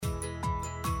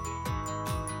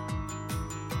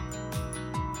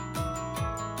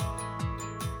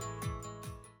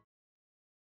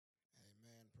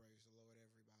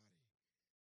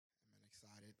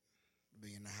to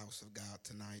be in the house of God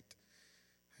tonight.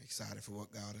 Excited for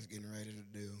what God is getting ready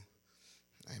to do.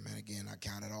 Amen. Again, I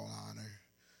count it all honor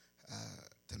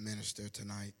to minister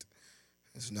tonight.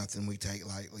 It's nothing we take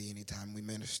lightly anytime we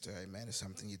minister. Amen. It's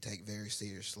something you take very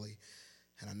seriously.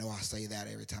 And I know I say that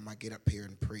every time I get up here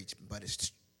and preach, but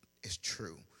it's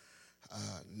true.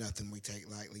 Nothing we take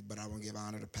lightly, but I want to give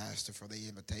honor to Pastor for the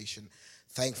invitation.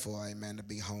 Thankful, amen, to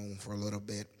be home for a little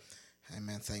bit.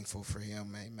 Amen. Thankful for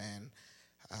him. Amen.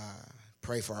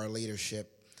 Pray for our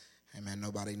leadership. Amen.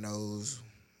 Nobody knows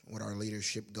what our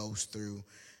leadership goes through.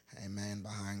 Amen.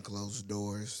 Behind closed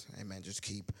doors. Amen. Just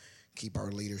keep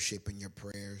our leadership in your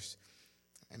prayers.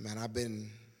 Amen. I've been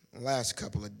the last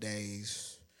couple of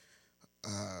days,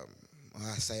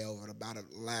 I say over about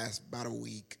a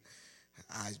week,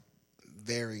 I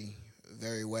very,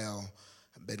 very well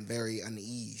have been very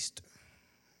uneased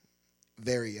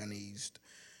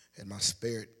in my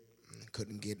spirit.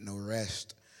 Couldn't get no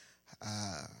rest,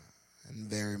 and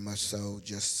very much so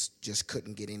just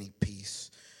couldn't get any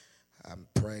peace. I'm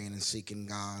praying and seeking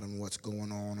God on what's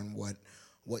going on and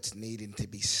what's needing to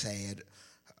be said,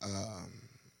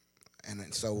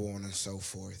 and so on and so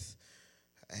forth.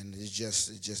 And it's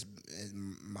just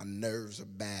my nerves are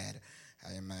bad.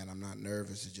 Amen. I'm not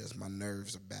nervous. It's just my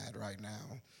nerves are bad right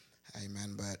now.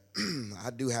 Amen. But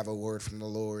I do have a word from the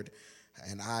Lord,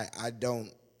 and I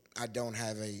don't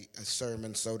have a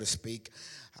sermon, so to speak.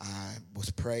 I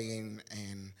was praying,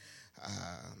 and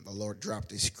the Lord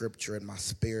dropped a scripture in my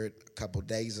spirit a couple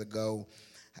days ago,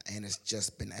 and it's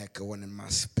just been echoing in my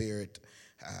spirit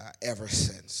ever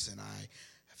since. And I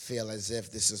feel as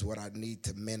if this is what I need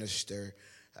to minister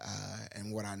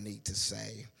and what I need to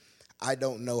say. I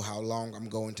don't know how long I'm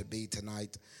going to be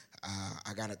tonight.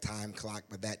 I got a time clock,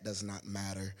 but that does not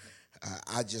matter.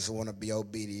 I just want to be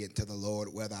obedient to the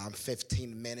Lord, whether I'm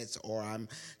 15 minutes or I'm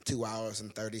 2 hours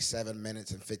and 37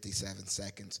 minutes and 57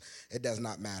 seconds. It does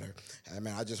not matter.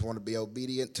 Amen. I just want to be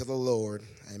obedient to the Lord.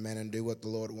 Amen. And do what the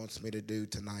Lord wants me to do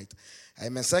tonight.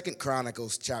 Amen. 2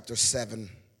 Chronicles chapter 7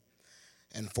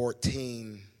 and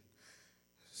 14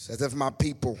 says, if my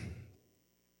people,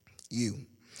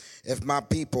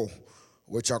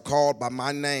 which are called by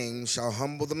my name, shall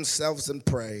humble themselves and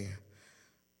pray,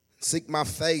 seek my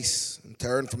face and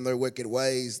turn from their wicked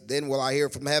ways, then will I hear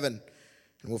from heaven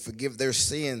and will forgive their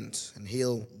sins and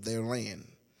heal their land.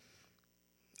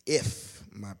 If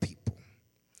my people.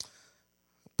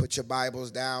 Put your Bibles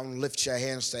down, lift your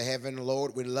hands to heaven.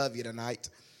 Lord, we love you tonight.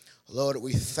 Lord,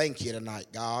 we thank you tonight,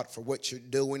 God, for what you're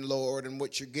doing, Lord, and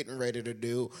what you're getting ready to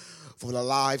do. For the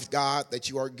lives, God, that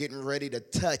you are getting ready to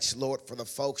touch, Lord, for the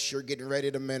folks you're getting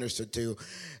ready to minister to.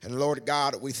 And, Lord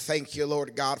God, we thank you,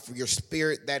 Lord God, for your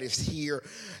spirit that is here.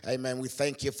 Amen. We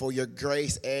thank you for your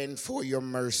grace and for your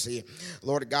mercy.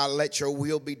 Lord God, let your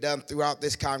will be done throughout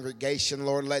this congregation.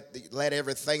 Lord, let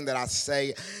everything that I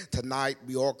say tonight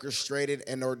be orchestrated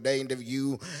and ordained of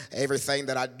you. Everything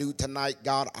that I do tonight,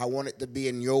 God, I want it to be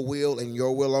in your will and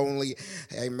your will only.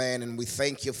 Amen. And we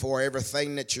thank you for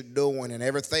everything that you're doing and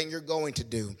everything you're going to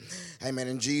do. Amen.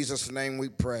 In Jesus' name we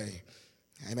pray.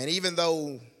 Amen. Even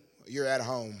though you're at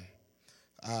home,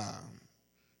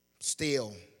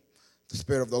 still, the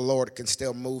Spirit of the Lord can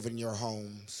still move in your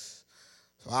homes.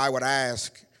 So I would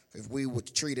ask if we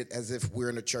would treat it as if we're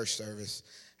in a church service.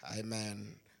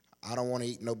 Amen. I don't want to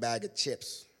eat no bag of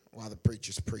chips while the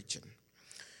preacher's preaching.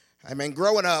 Amen.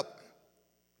 Growing up,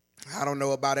 I don't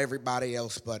know about everybody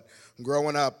else, but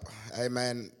growing up,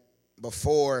 amen,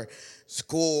 before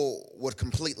school was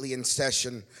completely in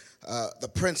session, the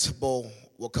principal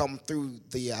will come through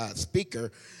the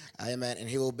speaker, amen, and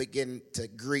he will begin to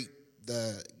greet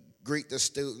the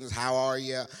students, how are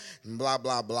you, and blah,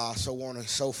 blah, blah, so on and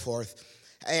so forth.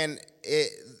 And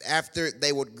after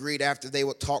they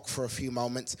would talk for a few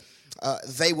moments,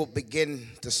 they will begin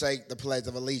to say the Pledge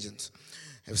of Allegiance.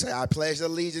 They would say, I pledge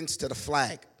allegiance to the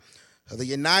flag of the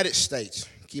United States,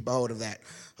 keep a hold of that,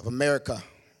 of America,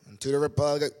 and to the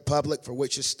republic for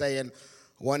which it stands,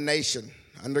 one nation,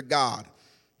 under God,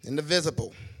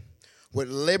 indivisible, with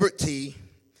liberty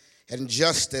and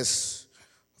justice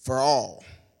for all.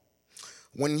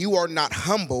 When you are not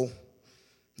humble,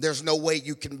 there's no way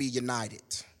you can be united.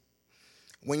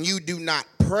 When you do not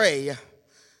pray,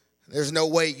 there's no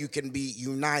way you can be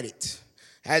united.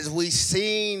 As we've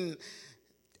seen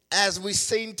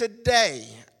today,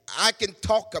 I can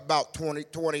talk about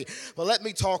 2020, but let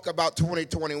me talk about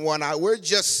 2021. We're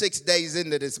just 6 days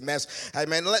into this mess.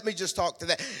 Amen. Let me just talk to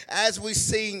that. As we've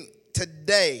seen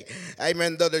today,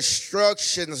 amen, the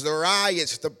destructions, the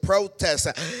riots, the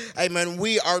protests, amen,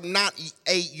 we are not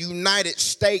a united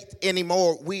state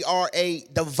anymore. We are a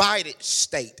divided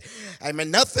state.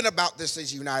 Amen. Nothing about this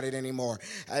is united anymore.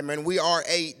 Amen. We are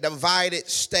a divided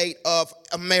state of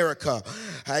America.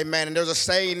 Amen. And there's a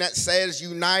saying that says,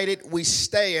 united we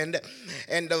stand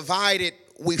and divided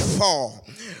we fall.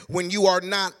 When you are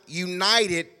not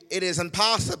united, it is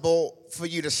impossible for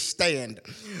you to stand.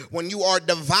 When you are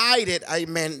divided,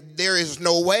 amen, there is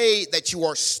no way that you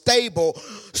are stable.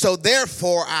 So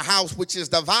therefore, a house which is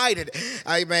divided,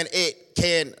 amen, it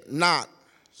cannot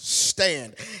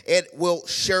stand. It will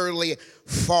surely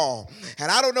fall.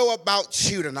 And I don't know about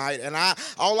you tonight, and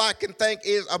all I can think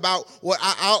is about what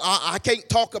I can't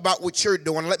talk about what you're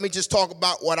doing. Let me just talk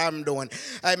about what I'm doing.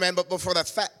 Amen. But for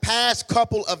the past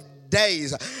couple of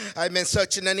days, amen,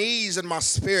 such an unease in my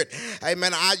spirit,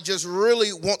 amen, I just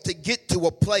really want to get to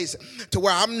a place to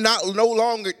where I'm no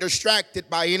longer distracted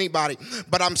by anybody,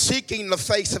 but I'm seeking the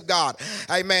face of God.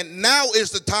 Amen. Now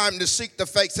is the time to seek the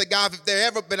face of God. If there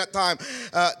ever been a time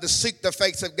to seek the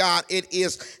face of God, it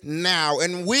is now.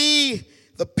 And we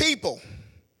the people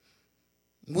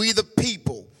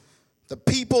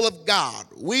of God,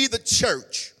 we the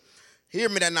church, hear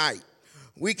me tonight,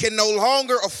 we can no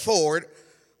longer afford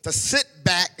to sit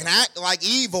back and act like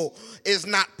evil is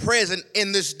not present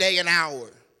in this day and hour.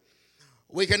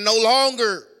 We can no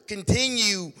longer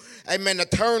continue, amen, to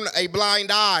turn a blind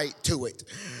eye to it.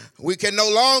 We can no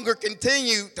longer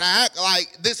continue to act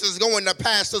like this is going to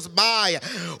pass us by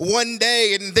one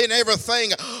day and then everything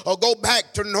will go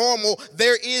back to normal.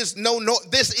 There is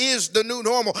this is the new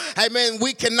normal. Amen.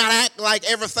 We cannot act like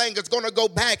everything is going to go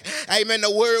back, amen, to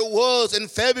where it was in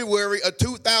February of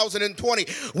 2020.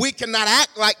 We cannot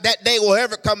act like that day will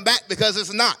ever come back, because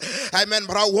it's not. Amen.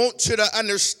 But I want you to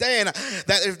understand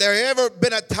that if there ever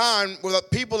been a time where the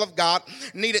people of God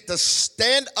needed to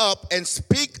stand up and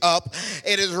speak up,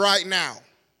 it is right now.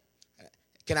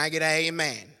 Can I get an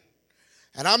amen?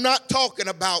 And I'm not talking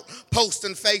about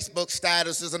posting Facebook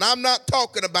statuses, and I'm not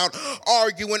talking about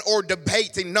arguing or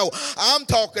debating. No, I'm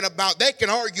talking about, they can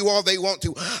argue all they want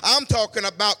to. I'm talking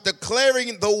about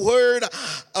declaring the word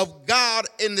of God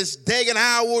in this day and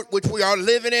hour which we are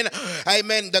living in.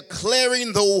 Amen.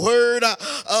 Declaring the word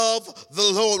of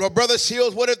the Lord. Well, Brother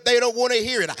Shields, what if they don't want to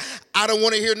hear it? I don't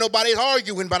want to hear nobody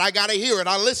arguing, but I got to hear it.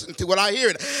 I listen to it. I hear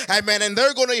it. Amen. And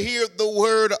they're going to hear the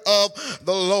word of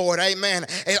the Lord. Amen.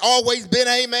 It's always been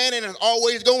amen, and it's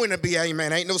always going to be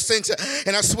amen. Ain't no sense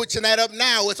in us switching that up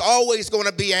now. It's always going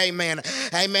to be amen.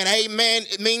 Amen. Amen.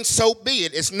 It means so be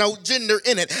it. It's no gender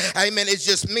in it. Amen. It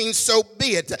just means so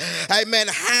be it. Amen.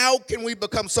 How can we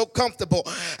become so comfortable,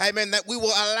 amen, that we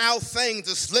will allow things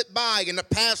to slip by and to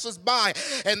pass us by,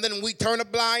 and then we turn a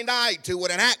blind eye to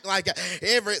it and act like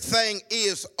everything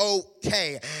is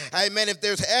okay? Amen. If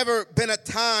there's ever been a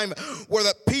time where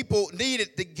the people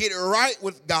needed to get right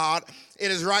with God,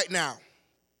 it is right now.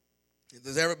 If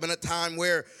there's ever been a time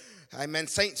where, amen,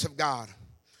 saints of God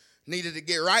needed to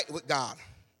get right with God,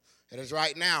 it is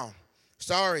right now.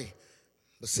 Sorry,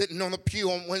 but sitting on the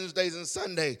pew on Wednesdays and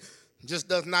Sundays just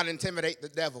does not intimidate the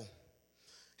devil.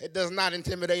 It does not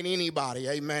intimidate anybody,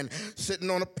 amen.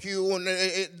 Sitting on a pew, and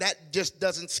that just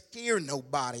doesn't scare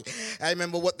nobody,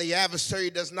 amen. But what the adversary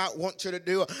does not want you to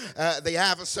do, the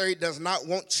adversary does not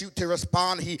want you to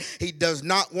respond. He does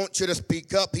not want you to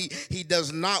speak up. He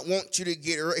does not want you to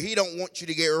he don't want you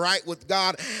to get right with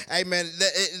God, amen.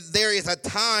 There is a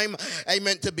time,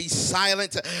 amen, to be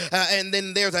silent, and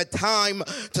then there's a time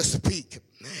to speak.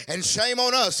 And shame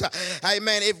on us,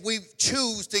 amen, if we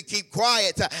choose to keep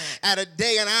quiet at a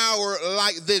day and hour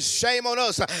like this. Shame on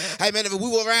us, amen, if we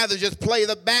would rather just play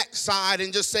the backside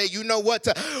and just say, you know what,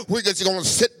 we're just going to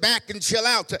sit back and chill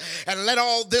out and let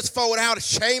all this forward out.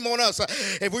 Shame on us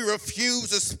if we refuse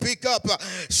to speak up.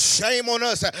 Shame on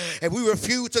us if we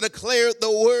refuse to declare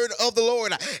the word of the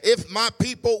Lord. If my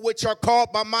people which are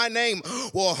called by my name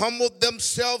will humble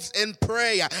themselves and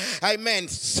pray, amen,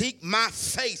 seek my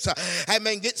face,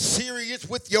 amen, get serious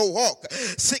with your walk.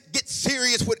 Get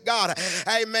serious with God.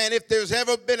 Amen. If there's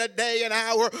ever been a day and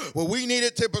hour where we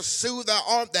needed to pursue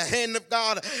the hand of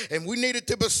God, and we needed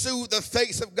to pursue the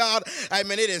face of God,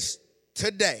 amen, it is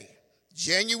today,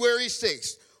 January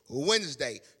 6th,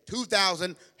 Wednesday,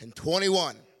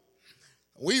 2021.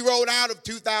 We rode out of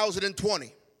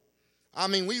 2020. I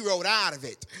mean, we rode out of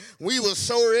it. We were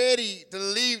so ready to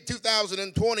leave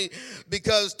 2020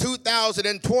 because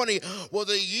 2020 was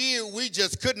a year we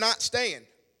just could not stand.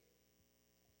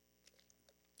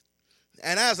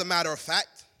 And as a matter of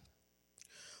fact,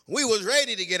 we was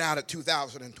ready to get out of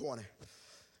 2020.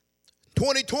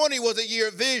 2020 was a year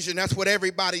of vision. That's what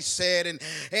everybody said, and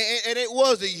it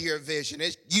was a year of vision.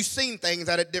 You've seen things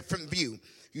at a different view.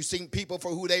 You've seen people for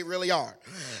who they really are.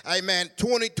 Amen.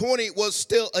 2020 was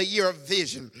still a year of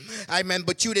vision. Amen.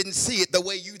 But you didn't see it the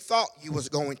way you thought you was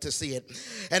going to see it.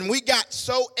 And we got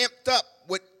so amped up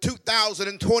with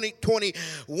 2020,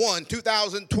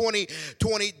 2020,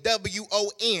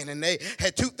 WON, and they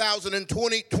had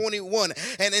 2020, 21,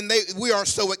 and we are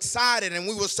so excited and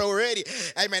we were so ready,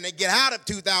 amen, to get out of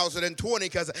 2020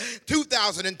 because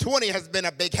 2020 has been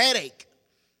a big headache.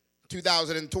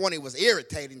 2020 was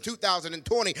irritating.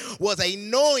 2020 was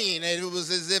annoying. It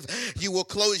was as if you will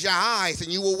close your eyes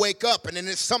and you will wake up and then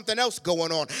there's something else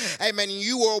going on. Amen.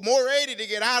 You were more ready to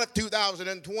get out of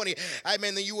 2020,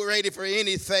 amen, than you were ready for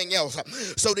anything else.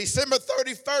 So December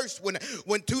 31st,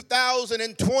 when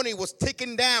 2020 was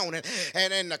ticking down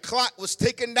and the clock was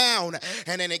ticking down,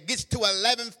 and then it gets to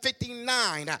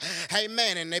 11:59,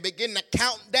 amen, and they begin to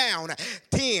count down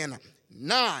 10,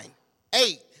 9,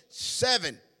 8,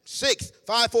 7, 6,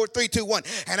 5, 4, 3, 2, 1.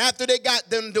 And after they got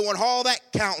them doing all that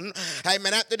counting,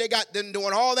 amen, after they got them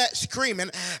doing all that screaming,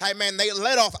 amen, they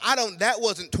let off, that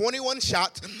wasn't 21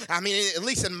 shots. I mean, at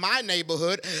least in my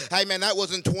neighborhood, amen, that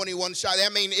wasn't 21 shots. I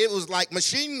mean, it was like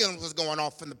machine guns was going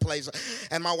off in the place.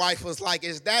 And my wife was like,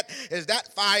 is that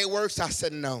fireworks? I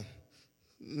said, no.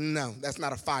 No, that's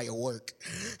not a firework.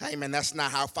 Amen. That's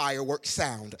not how fireworks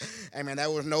sound. Amen.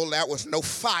 That was no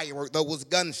firework. That was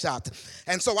gunshots.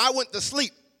 And so I went to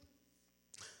sleep.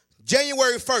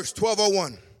 January 1st,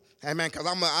 12:01. Amen, because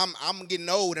I'm getting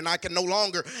old and I can no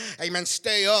longer, amen,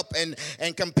 stay up and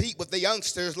compete with the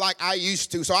youngsters like I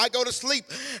used to. So I go to sleep,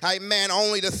 amen,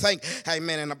 only to think,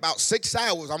 amen, in about 6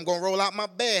 hours I'm going to roll out my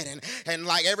bed and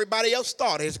like everybody else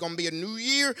thought, it's going to be a new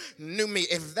year, new me.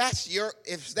 If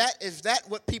that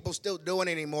what people still doing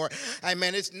anymore,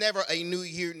 amen, it's never a new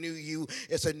year, new you.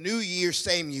 It's a new year,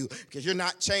 same you, because you're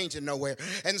not changing nowhere.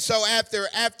 And so after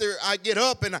I get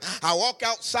up and I walk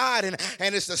outside and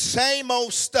it's the same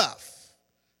old stuff.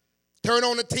 Turn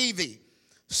on the TV.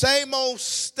 Same old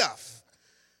stuff.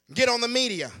 Get on the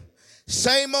media.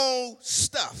 Same old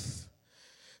stuff.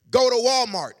 Go to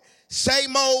Walmart.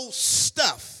 Same old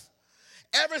stuff.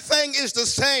 Everything is the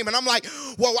same. And I'm like,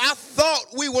 well, I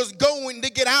thought we was going to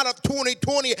get out of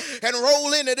 2020 and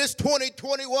roll into this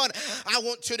 2021. I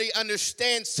want you to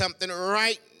understand something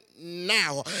right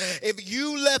now. If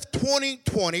you left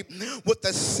 2020 with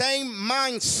the same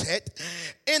mindset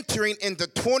entering into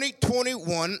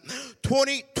 2021,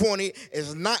 2021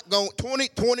 is not going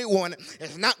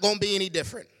to be any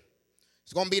different.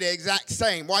 It's going to be the exact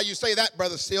same. Why you say that,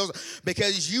 Brother Seals?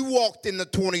 Because you walked into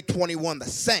 2021 the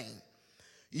same.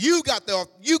 You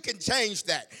can change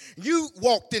that. You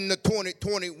walked into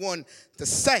 2021 the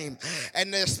same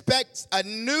and expect a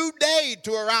new day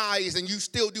to arise and you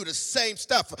still do the same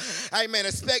stuff. Amen.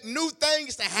 Expect new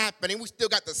things to happen and we still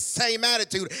got the same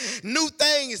attitude. New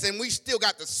things and we still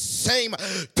got the same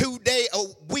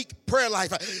 2-day-a-week prayer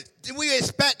life. We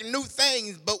expect new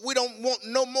things, but we don't want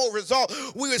no more result.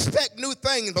 We expect new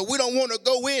things, but we don't want to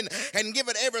go in and give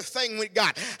it everything we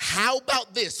got. How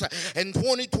about this? In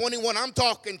 2021, I'm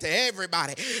talking to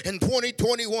everybody. In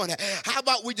 2021, how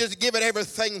about we just give it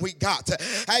everything we got?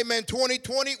 Amen.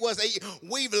 2020 was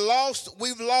we've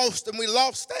lost and we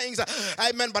lost things.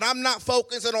 Amen. But I'm not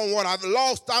focusing on what I've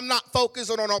lost. I'm not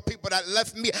focusing on the people that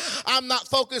left me. I'm not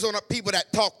focused on the people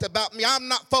that talked about me. I'm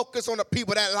not focused on the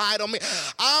people that lied on me.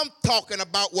 I'm talking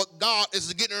about what God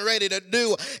is getting ready to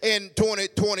do in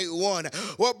 2021.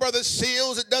 Well, Brother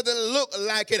Seals, it doesn't look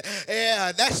like it.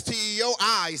 Yeah, that's to your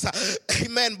eyes.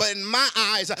 Amen. But in my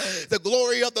eyes, the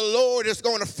glory of the Lord is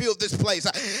going to fill this place.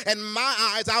 In my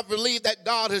eyes, I believe that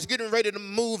God is getting ready to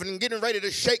move and getting ready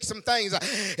to shake some things.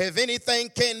 If anything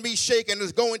can be shaken,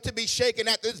 it's going to be shaken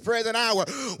at this present hour.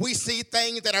 We see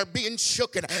things that are being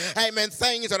shooken. Amen.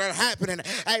 Things that are happening.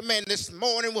 Amen. This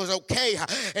morning was okay,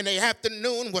 and the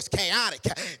afternoon was chaotic.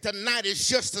 Tonight is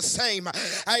just the same.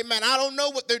 Amen. I don't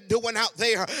know what they're doing out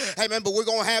there. Amen. But we're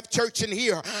going to have church in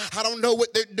here. I don't know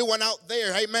what they're doing out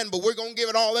there. Amen. But we're going to give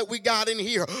it all that we got in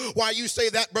here. Why you say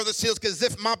that, Brother Seals? Because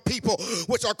if my people,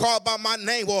 which are called by my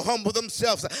name, will humble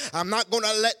themselves, I'm not going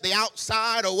to let the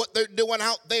outside or what they're doing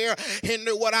out there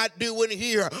hinder what I do in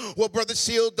here. Well, Brother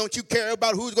Seals, don't you care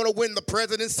about who's going to win the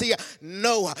presidency?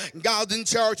 No. God's in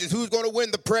charge. Is who's going to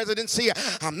win the presidency?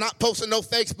 I'm not posting no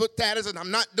Facebook status and I'm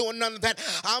not doing none of that.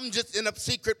 I'm just in a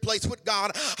secret place with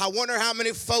God. I wonder how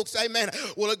many folks, amen,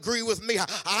 will agree with me.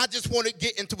 I just want to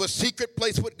get into a secret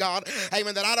place with God,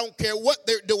 amen, that I don't care what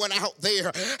they're doing out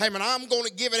there. Amen, I'm going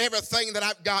to give give it everything that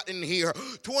I've got in here.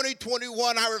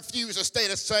 2021, I refuse to stay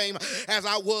the same as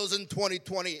I was in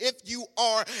 2020. If you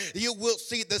are, you will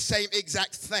see the same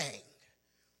exact thing.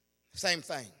 Same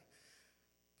thing.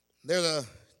 There's a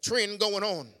trend going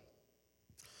on.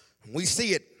 We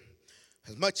see it.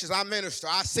 As much as I minister,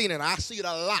 I've seen it. I see it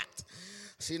a lot.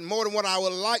 I see it more than what I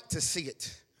would like to see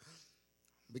it.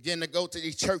 Begin to go to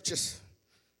these churches,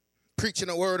 preaching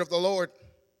the word of the Lord.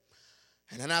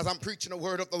 And then as I'm preaching the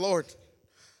word of the Lord,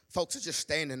 folks are just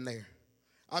standing there.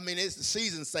 I mean, it's the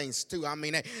seasoned saints too. I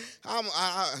mean,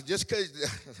 just because,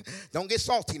 don't get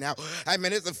salty now. I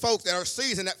mean, it's the folks that are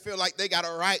seasoned that feel like they got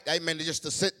a right, amen, just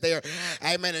to sit there,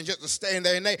 amen, and just to stand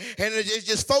there. And it's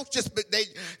just folks,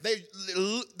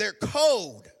 they're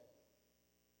cold.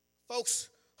 Folks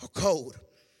are cold.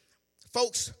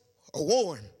 Folks are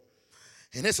warm.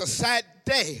 And it's a sad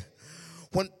day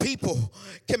when people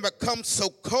can become so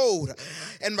cold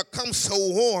and become so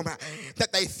warm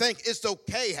that they think it's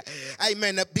okay,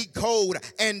 amen, to be cold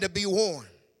and to be warm.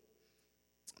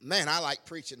 Man, I like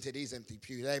preaching to these empty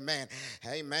pews. Amen.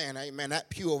 Amen. Amen. That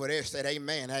pew over there said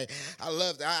amen. I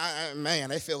love that.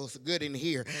 Man, it feels good in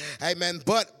here. Amen.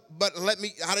 But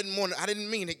I didn't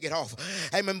mean to get off.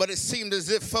 Amen. But it seemed as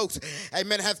if folks,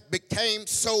 amen, have became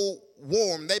so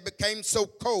warm. They became so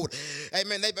cold.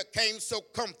 Amen. They became so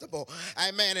comfortable.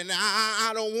 Amen. And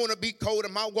I don't want to be cold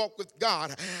in my walk with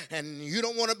God. And you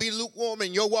don't want to be lukewarm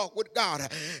in your walk with God.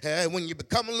 When you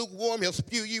become lukewarm, he'll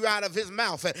spew you out of his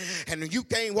mouth. And you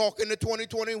can't walk into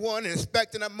 2021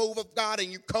 expecting a move of God,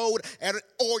 and you're cold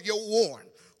or you're warm.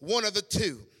 One of the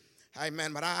two.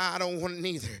 Amen. But I don't want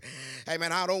neither.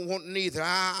 Amen. I don't want neither.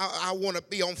 I want to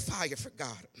be on fire for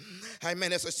God.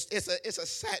 Amen. It's a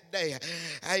sad day.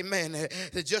 Amen.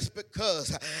 Just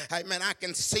because, amen, I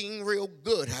can sing real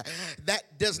good,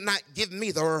 that does not give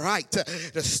me the right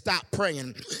to stop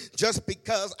praying. Just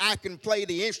because I can play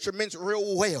the instruments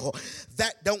real well,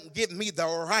 that don't give me the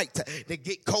right to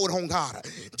get cold on God.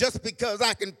 Just because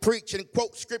I can preach and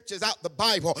quote scriptures out the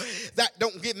Bible, that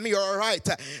don't give me a right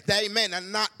to, amen,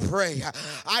 and not pray.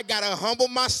 I got to humble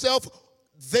myself,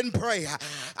 then pray.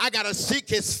 I got to seek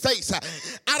his face.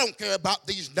 I don't care about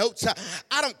these notes.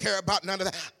 I don't care about none of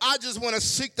that. I just want to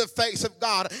seek the face of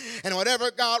God. And whatever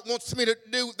God wants me to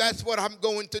do, that's what I'm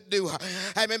going to do.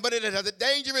 Amen. But it is a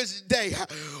dangerous day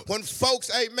when folks,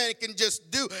 amen,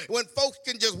 when folks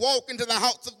can just walk into the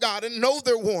house of God and know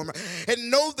they're warm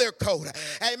and know they're cold.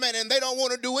 Amen. And they don't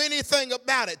want to do anything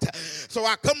about it. So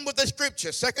I come with the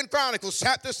scripture, 2 Chronicles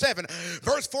chapter 7,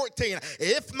 verse 14.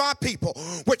 If my people,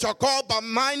 which are called by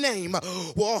my name,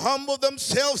 will humble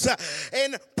themselves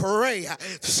and pray,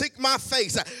 seek my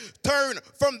face, turn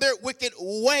from their wicked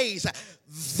ways,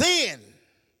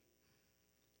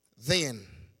 then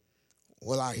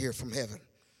will I hear from heaven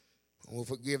and will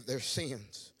forgive their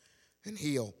sins and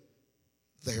heal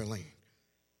their land.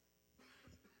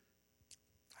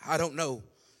 I don't know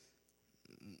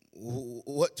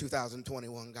what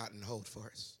 2021 got in hold for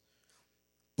us,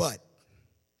 but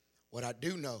what I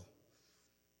do know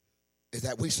is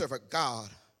that we serve a God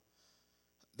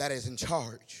that is in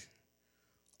charge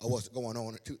of what's going on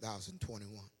in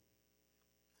 2021.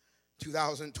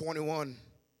 2021,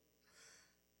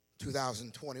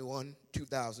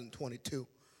 2022,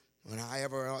 and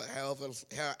however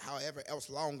else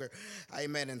longer,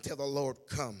 amen, until the Lord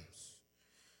comes.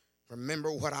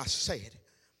 Remember what I said,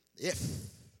 if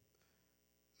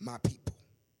my people,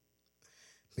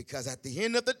 because at the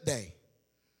end of the day,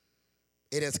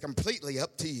 it is completely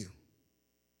up to you.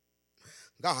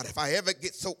 God, if I ever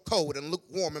get so cold and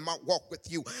lukewarm in my walk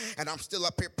with you and I'm still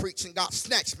up here preaching, God,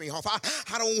 snatch me off. I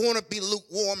don't want to be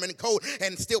lukewarm and cold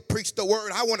and still preach the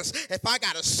word. I want to, if I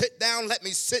got to sit down, let me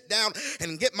sit down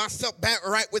and get myself back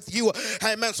right with you.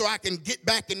 Amen. So I can get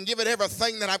back and give it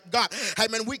everything that I've got.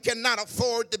 Amen. We cannot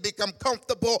afford to become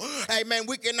comfortable. Amen.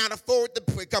 We cannot afford to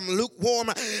become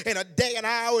lukewarm in a day and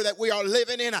hour that we are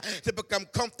living in, to become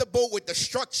comfortable with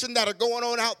destruction that are going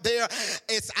on out there.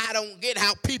 I don't get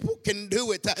how people can do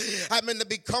it. Amen. To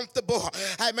be comfortable.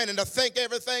 Amen. And to think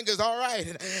everything is all right.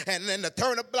 And then to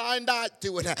turn a blind eye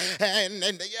to it.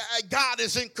 And God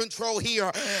is in control here.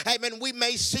 Amen. We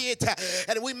may see it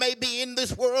and we may be in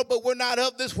this world, but we're not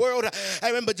of this world.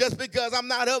 Amen. But just because I'm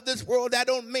not of this world, that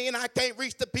don't mean I can't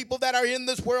reach the people that are in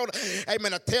this world.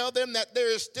 Amen. I tell them that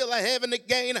there is still a heaven to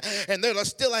gain and there is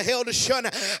still a hell to shun.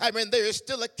 Amen. There is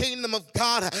still a kingdom of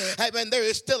God. Amen. There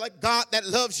is still a God that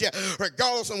loves you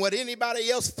regardless of what anybody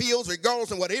else feels, regardless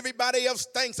flaws and what everybody else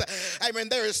thinks, amen,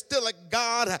 there is still a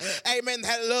God, amen,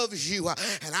 that loves you.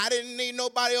 And I didn't need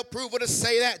nobody approval to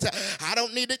say that. I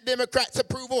don't need the Democrats'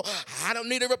 approval. I don't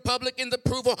need the Republicans'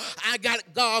 approval. I got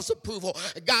God's approval.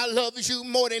 God loves you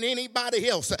more than anybody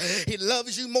else. He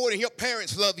loves you more than your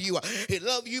parents love you. He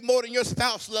loves you more than your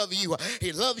spouse loves you.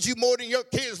 He loves you more than your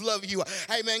kids love you.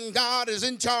 Amen. God is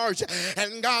in charge,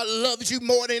 and God loves you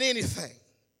more than anything.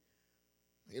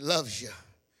 He loves you.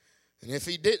 And if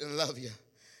he didn't love you,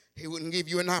 he wouldn't give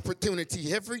you an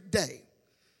opportunity every day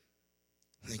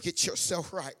to get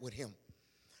yourself right with him.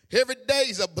 Every day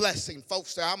is a blessing.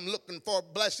 Folks say, I'm looking for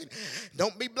a blessing.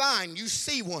 Don't be blind. You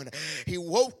see one. He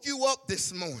woke you up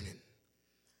this morning.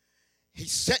 He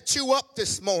set you up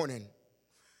this morning.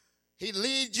 He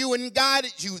led you and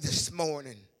guided you this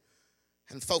morning.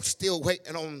 And folks still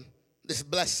waiting on this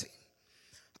blessing.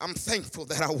 I'm thankful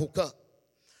that I woke up.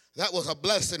 That was a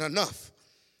blessing enough.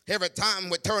 Every time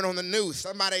we turn on the news,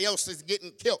 somebody else is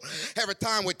getting killed. Every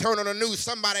time we turn on the news,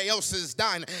 somebody else is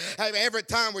dying. Every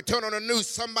time we turn on the news,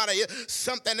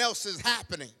 something else is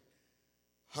happening.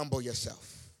 Humble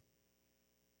yourself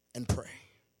and pray.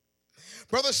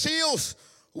 Brother Shields,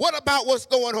 what about what's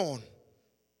going on?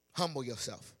 Humble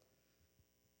yourself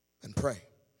and pray.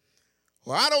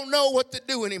 Well, I don't know what to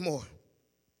do anymore.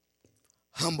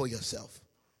 Humble yourself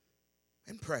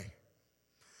and pray.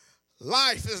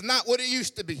 Life is not what it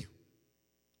used to be.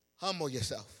 Humble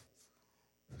yourself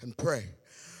and pray.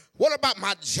 What about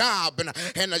my job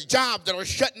and the job that are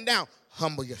shutting down?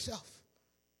 Humble yourself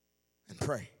and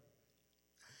pray.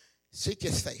 Seek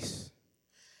his face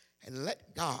and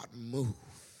let God move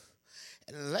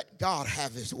and let God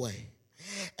have his way.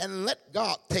 And let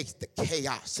God take the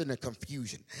chaos and the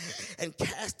confusion and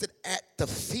cast it at the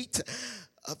feet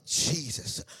of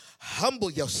Jesus. Humble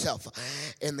yourself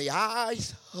in the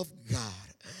eyes of God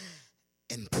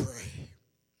and pray.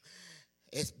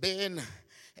 It's been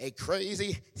a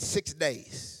crazy 6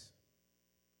 days.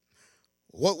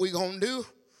 What we're going to do,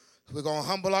 we're going to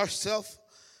humble ourselves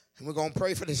and we're going to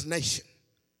pray for this nation.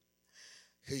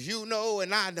 Because you know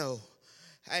and I know,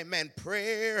 amen,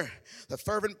 prayer, the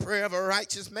fervent prayer of a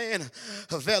righteous man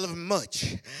availeth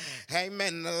much.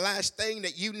 Amen. The last thing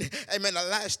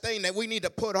that we need to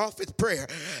put off is prayer.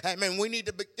 Amen. We need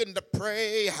to begin to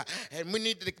pray, and we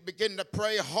need to begin to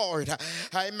pray hard.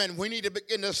 Amen. We need to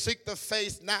begin to seek the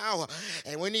face now,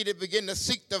 and we need to begin to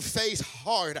seek the face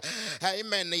hard.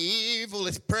 Amen. The evil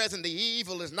is present. The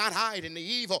evil is not hiding. The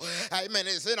evil, amen,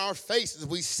 is in our faces.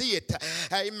 We see it.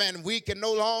 Amen. We can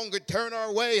no longer turn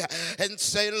our way and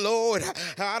say, Lord,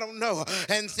 I don't know,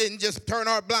 and then just turn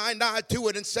our blind eye to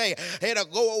it and say, it'll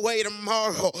go away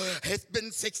tomorrow. It's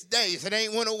been 6 days. It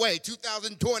ain't went away.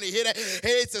 2020,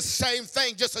 it's the same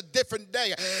thing, just a different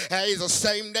day. It's the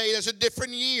same day, it's a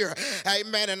different year.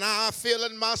 Amen. And I feel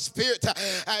in my spirit,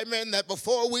 amen, that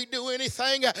before we do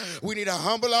anything, we need to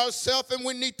humble ourselves and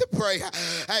we need to pray.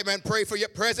 Amen. Pray for your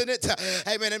president.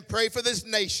 Amen. And pray for this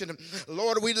nation.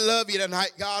 Lord, we love you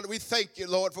tonight, God. We thank you,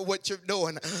 Lord, for what you're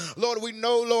doing. Lord, we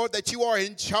know, Lord, that you are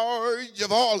in charge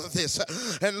of all of this.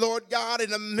 And Lord God, in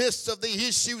the midst of the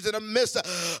issues, in the midst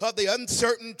of the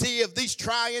uncertainty of these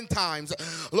trying times,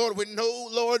 Lord, we know,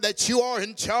 Lord, that you are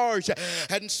in charge.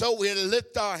 And so we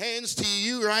lift our hands to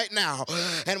you right now.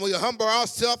 And we humble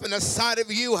ourselves in the sight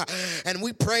of you. And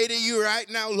we pray to you right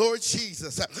now, Lord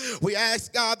Jesus. We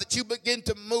ask, God, that you begin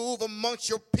to move amongst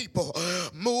your people.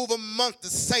 Move amongst the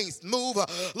saints. Move,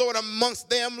 Lord, amongst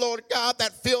them, Lord God,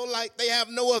 that feel like they have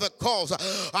no other cause.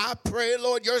 I pray,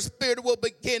 Lord, your spirit will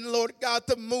begin, Lord God,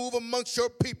 to move amongst your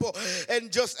people in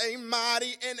just a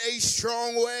mighty and a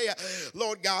strong way.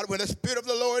 Lord God, when the spirit of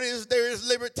the Lord is, there is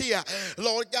liberty.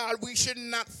 Lord God, we should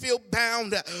not feel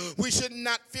bound. We should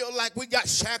not feel like we got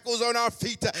shackles on our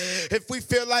feet. If we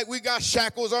feel like we got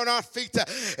shackles on our feet,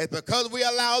 it's because we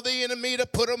allow the enemy to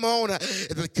put them on.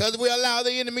 It's because we allow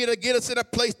the enemy to get us in a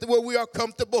place where we are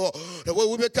comfortable, where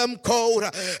we become cold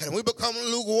and we become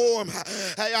lukewarm.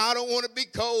 Hey, I don't want to be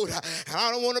cold.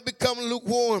 I don't want to become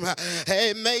lukewarm.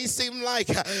 Hey, it may seem like,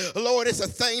 Lord, it's a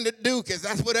thing to do because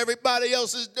that's what everybody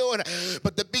else is doing.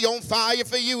 But to be on fire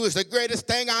for you is the greatest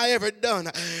thing I ever done.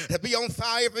 To be on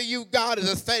fire for you, God,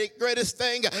 is the greatest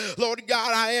thing, Lord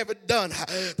God, I ever done.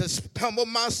 To humble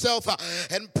myself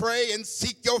and pray and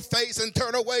seek your face and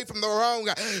turn away from the wrong,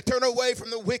 turn away from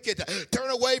the wicked, turn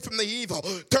away from the evil,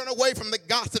 turn away from the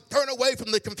gossip, turn away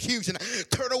from the confusion,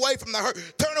 turn away from the hurt,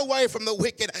 turn away from the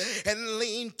wicked, and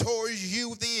lean towards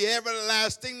you, the the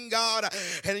everlasting God,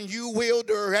 and you will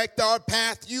direct our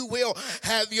path. You will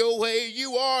have your way.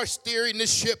 You are steering the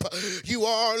ship. You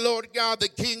are, Lord God, the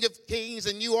King of kings,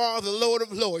 and you are the Lord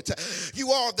of lords.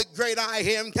 You are the great I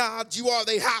am, God. You are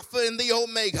the Alpha and the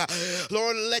Omega.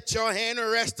 Lord, let your hand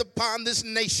rest upon this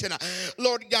nation.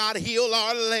 Lord God, heal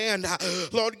our land.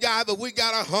 Lord God, but we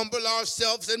got to humble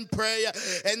ourselves and pray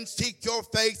and seek your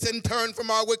face and turn from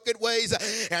our wicked ways.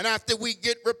 And after we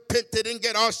get repented and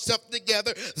get ourselves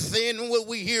together, then will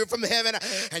we hear from heaven,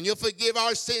 and you'll forgive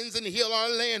our sins and heal our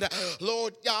land.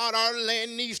 Lord God, our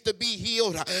land needs to be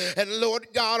healed. And Lord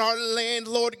God, our land,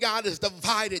 Lord God, is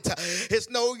divided. It's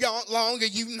no longer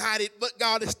united, but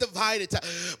God is divided.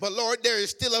 But Lord, there is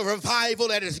still a revival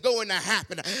that is going to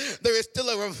happen. There is still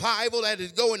a revival that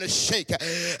is going to shake.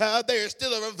 There is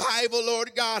still a revival,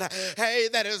 Lord God, hey,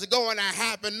 that is going to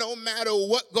happen no matter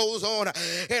what goes on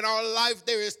in our life.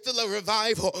 There is still a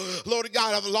revival, Lord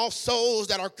God, of lost souls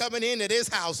that are coming into this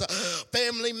house.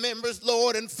 Family members,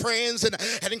 Lord, and friends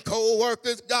and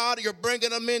co-workers, God, you're bringing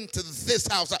them into this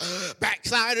house.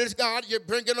 Backsliders, God, you're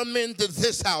bringing them into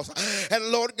this house. And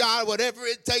Lord God, whatever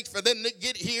it takes for them to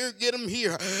get here, get them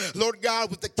here. Lord God,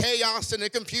 with the chaos and the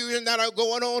confusion that are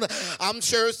going on, I'm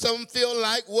sure some feel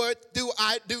like, what do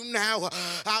I do now?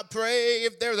 I pray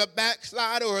if there's a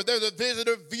backslider or there's a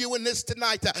visitor viewing this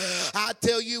tonight, I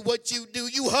tell you what you do.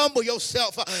 You humble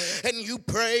yourself and you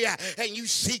pray and you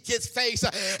seek his face,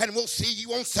 and we'll see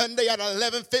you on Sunday at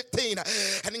 11:15.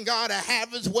 And God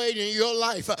have his way in your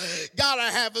life. God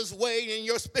have his way in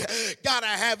your spirit. God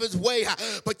have his way.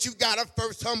 But you got to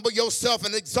first humble yourself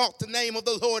and exalt the name of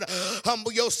the Lord.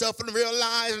 Humble yourself and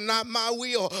realize, not my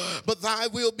will, but thy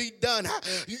will be done.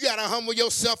 You got to humble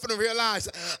yourself and realize,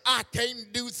 I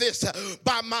can't do this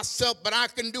by myself, but I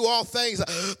can do all things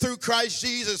through Christ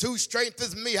Jesus who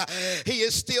strengthens me. He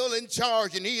is still in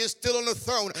charge and he is still on the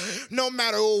throne. No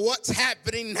matter what's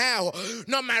happening now,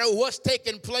 no matter what's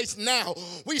taking place now,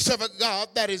 we serve a God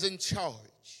that is in charge.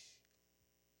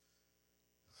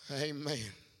 Amen.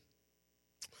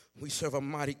 We serve a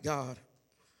mighty God.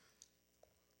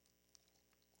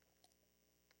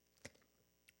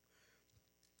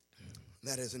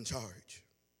 That is in charge.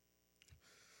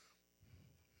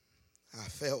 I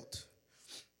felt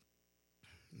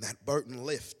that burden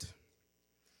lift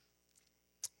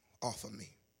off of me.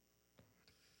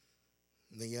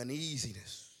 The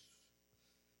uneasiness,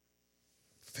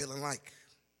 feeling like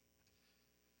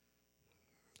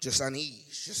just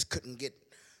unease, just couldn't get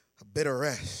a bit of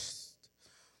rest.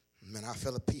 Man, I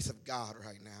feel a peace of God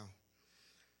right now.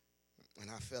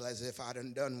 And I feel as if I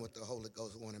done what the Holy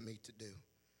Ghost wanted me to do.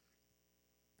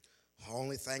 The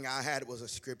only thing I had was a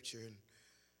scripture, and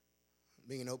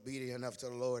being obedient enough to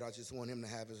the Lord, I just want him to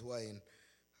have his way, and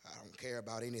I don't care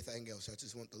about anything else. I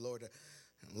just want the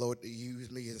Lord to use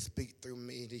me and speak through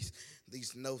me.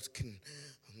 These notes can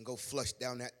go flush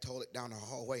down that toilet, down the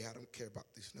hallway. I don't care about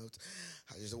these notes.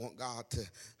 I just want God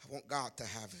to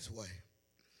have his way.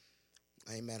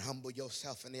 Amen. Humble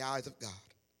yourself in the eyes of God.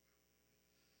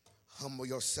 Humble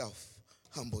yourself.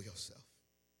 Humble yourself.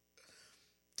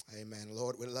 Amen.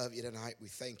 Lord, we love you tonight. We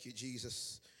thank you,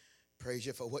 Jesus. Praise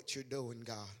you for what you're doing,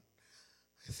 God.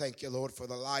 Thank you, Lord, for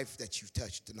the life that you've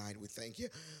touched tonight. We thank you,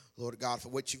 Lord God, for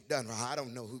what you've done. I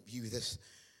don't know who viewed this,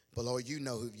 but Lord, you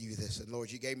know who viewed this. And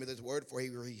Lord, you gave me this word for a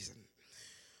reason.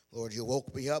 Lord, you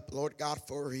woke me up, Lord God,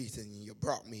 for a reason. You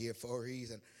brought me here for a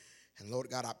reason. And Lord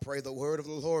God, I pray the word of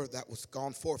the Lord that was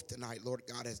gone forth tonight, Lord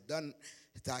God, has done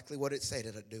exactly what it said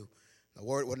it'll do. The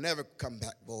word will never come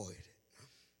back void.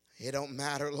 It don't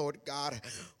matter, Lord God,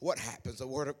 what happens. The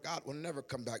word of God will never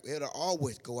come back. It'll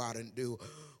always go out and do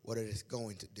what it is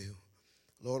going to do.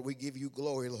 Lord, we give you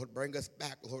glory. Lord, bring us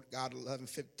back, Lord God,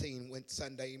 11:15, went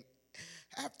Sunday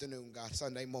afternoon, God,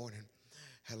 Sunday morning.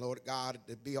 And Lord God,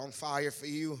 to be on fire for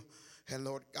you. And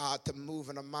Lord God, to move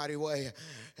in a mighty way.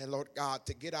 And Lord God,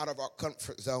 to get out of our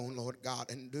comfort zone, Lord God,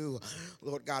 and do,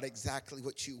 Lord God, exactly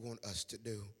what you want us to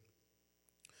do.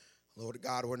 Lord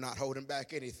God, we're not holding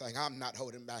back anything. I'm not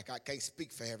holding back. I can't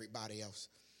speak for everybody else.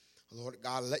 Lord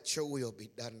God, let your will be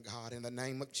done, God, in the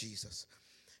name of Jesus.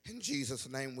 In Jesus'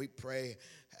 name we pray.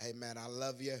 Amen. I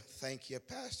love you. Thank you,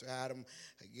 Pastor Adam,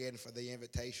 again for the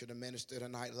invitation to minister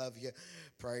tonight. Love you.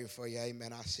 Praying for you.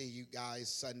 Amen. I see you guys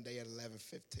Sunday at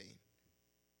 11:15.